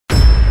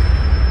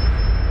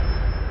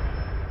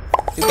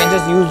You can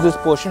just use this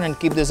portion and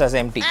keep this as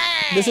empty.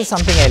 This is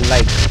something I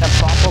like, the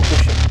proper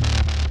cushion.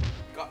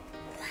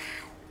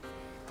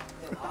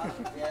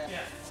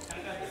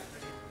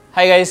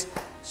 Hi guys,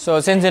 so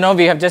since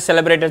we have just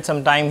celebrated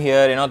some time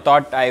here,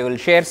 thought I will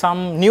share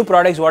some new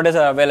products what is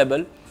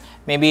available.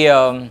 Maybe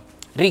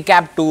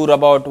recap tour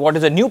about what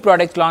is a new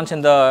product launch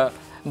in the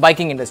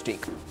biking industry.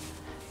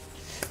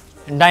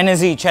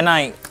 Dainese,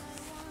 Chennai.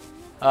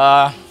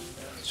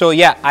 So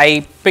yeah,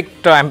 I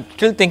picked, I'm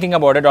still thinking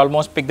about it,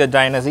 almost picked the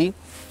Dainese.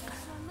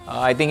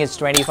 I think it's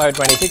 25,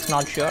 26,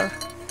 not sure.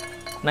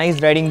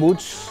 Nice riding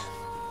boots.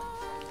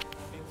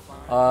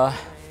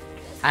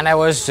 And I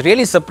was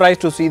really surprised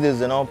to see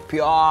this,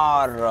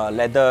 pure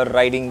leather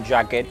riding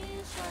jacket.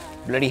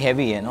 Bloody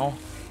heavy,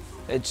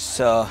 It's, it's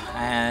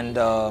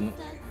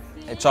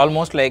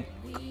almost like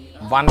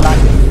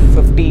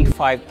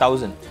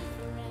 1,55,000.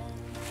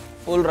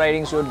 Full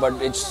riding suit,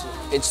 but it's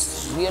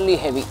really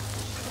heavy.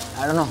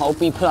 I don't know how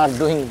people are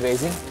doing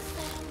racing.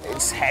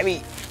 It's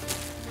heavy.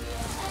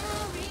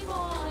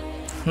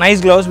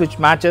 Nice gloves which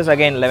matches,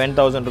 again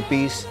 11,000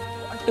 rupees.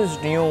 What is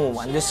new?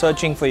 I'm just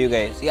searching for you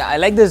guys. Yeah, I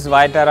like this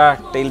Viaterra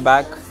tail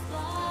bag.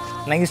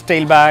 Nice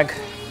tail bag.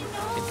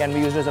 It can be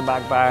used as a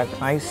backpack.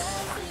 Nice.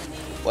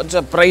 What's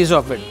the price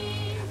of it?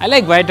 I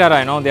like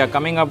Viaterra, they are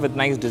coming up with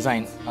nice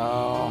design.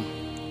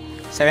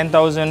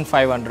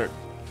 7,500.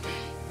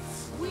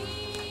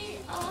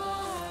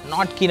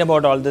 Not keen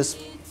about all this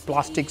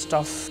plastic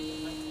stuff.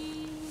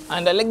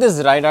 And I like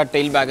this rider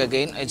tail bag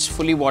again. It's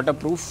fully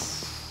waterproof.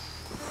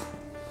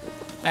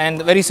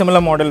 And very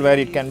similar model where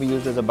it can be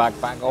used as a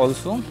backpack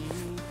also.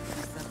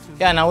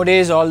 Yeah,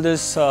 nowadays all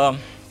this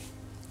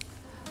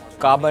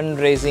carbon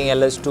racing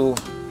LS2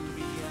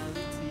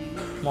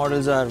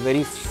 models are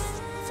very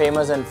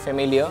famous and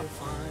familiar.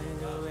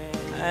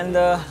 And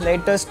the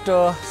latest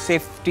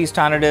safety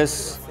standard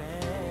is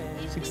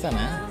 6th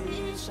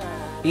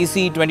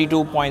EC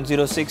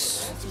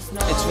 22.06.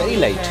 It's very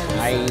light.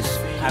 I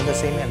have the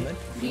same helmet,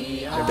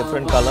 a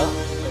different color.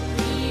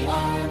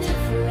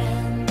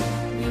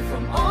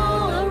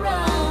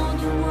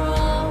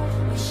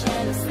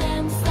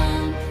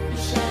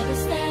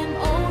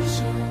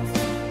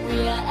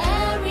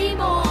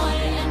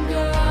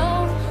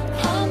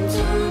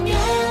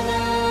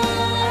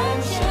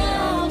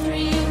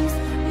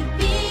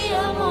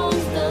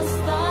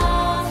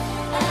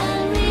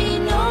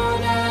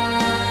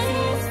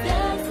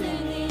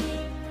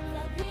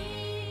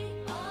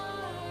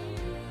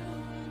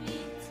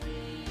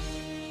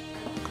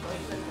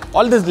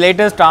 All this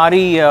latest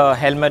RE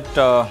helmet,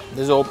 this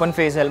is open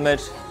face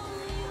helmet,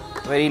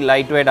 very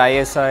lightweight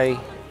ISI,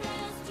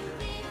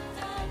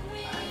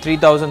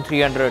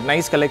 3,300,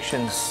 nice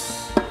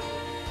collections.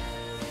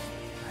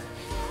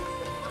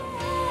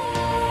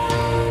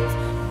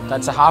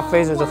 That's a half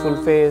face, it's a full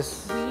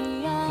face,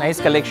 nice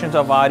collections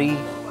of RE.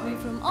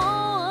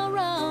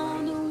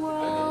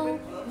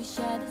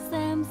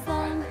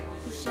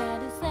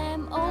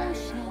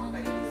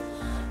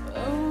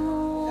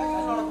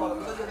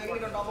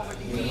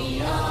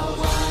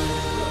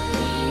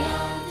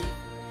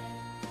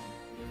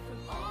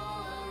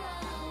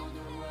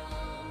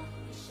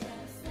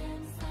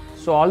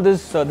 So all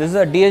this, this is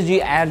a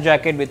DSG air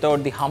jacket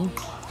without the hump,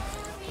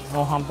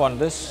 no hump on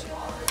this.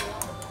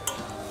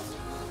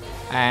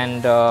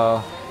 And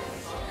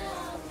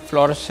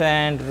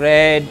fluorescent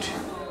red,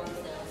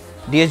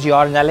 DSG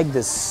orange, I like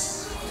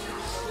this.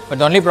 But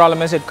the only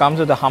problem is it comes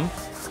with a hump.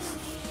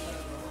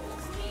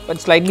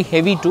 But slightly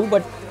heavy too,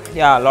 but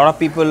yeah, a lot of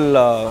people,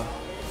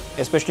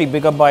 especially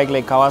bigger bike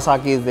like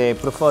Kawasaki, they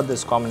prefer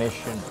this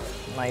combination.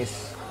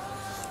 Nice.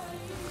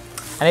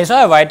 And I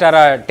saw a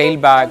Viaterra tail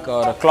bag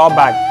or a claw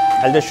bag.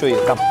 I'll just show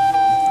you. Come.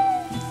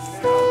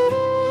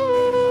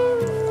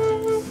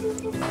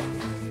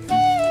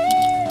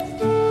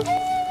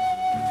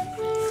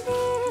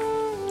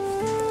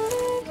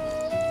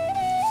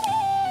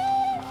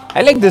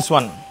 I like this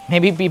one.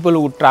 Maybe people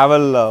who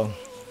travel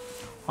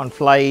on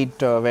flight,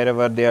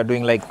 wherever they are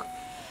doing, like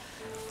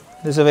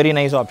this is a very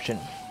nice option.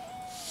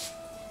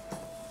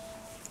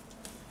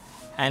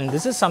 And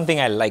this is something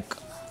I like.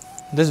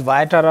 This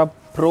Viaterra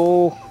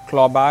Pro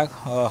claw bag,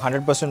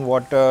 100%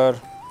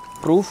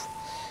 waterproof.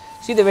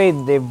 See the way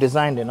they've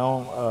designed,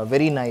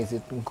 very nice.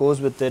 It goes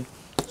with it.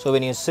 So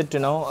when you sit,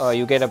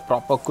 you get a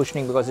proper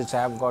cushioning because it's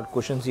have got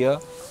cushions here,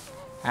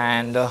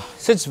 and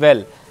sits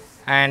well.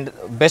 And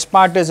best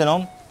part is,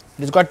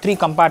 it's got 3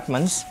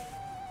 compartments.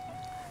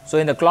 So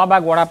in the claw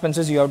bag, what happens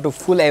is you have to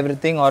full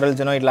everything, or else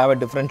it'll have a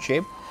different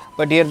shape.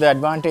 But here the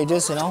advantage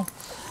is, it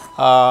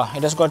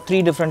has got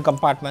 3 different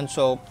compartments.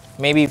 So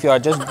maybe if you are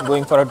just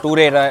going for a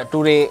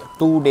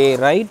two-day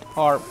ride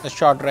or a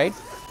short ride,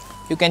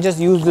 you can just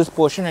use this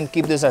portion and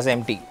keep this as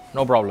empty,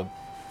 no problem.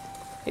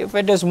 If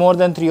it is more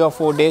than 3 or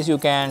 4 days, you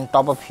can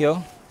top up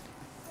here.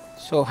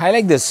 So I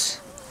like this.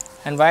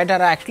 And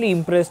Viaterra actually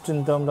impressed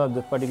in terms of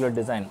this particular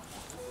design.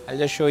 I'll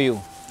just show you.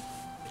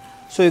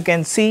 So you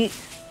can see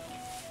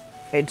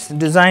it's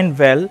designed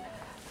well.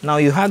 Now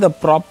you have the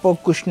proper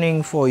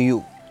cushioning for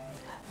you.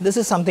 This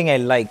is something I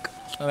like.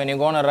 So when you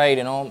go on a ride,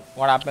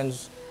 what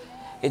happens,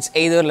 It's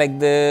either like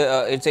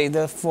the it's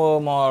either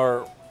firm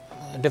or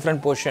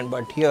different portion,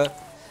 but here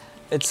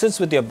it sits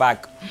with your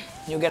back.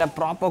 You get a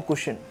proper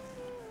cushion.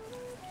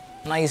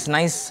 Nice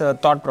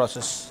thought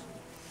process.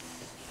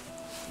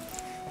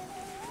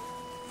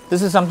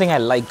 This is something I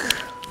like.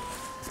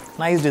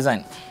 Nice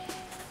design.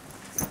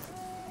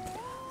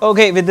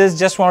 Okay, with this,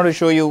 just wanted to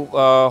show you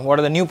what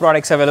are the new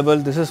products available.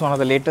 This is one of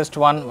the latest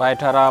one,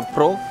 Viaterra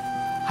Pro.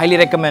 Highly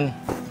recommend.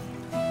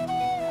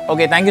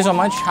 Okay, thank you so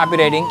much. Happy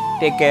riding.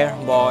 Take care.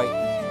 Bye.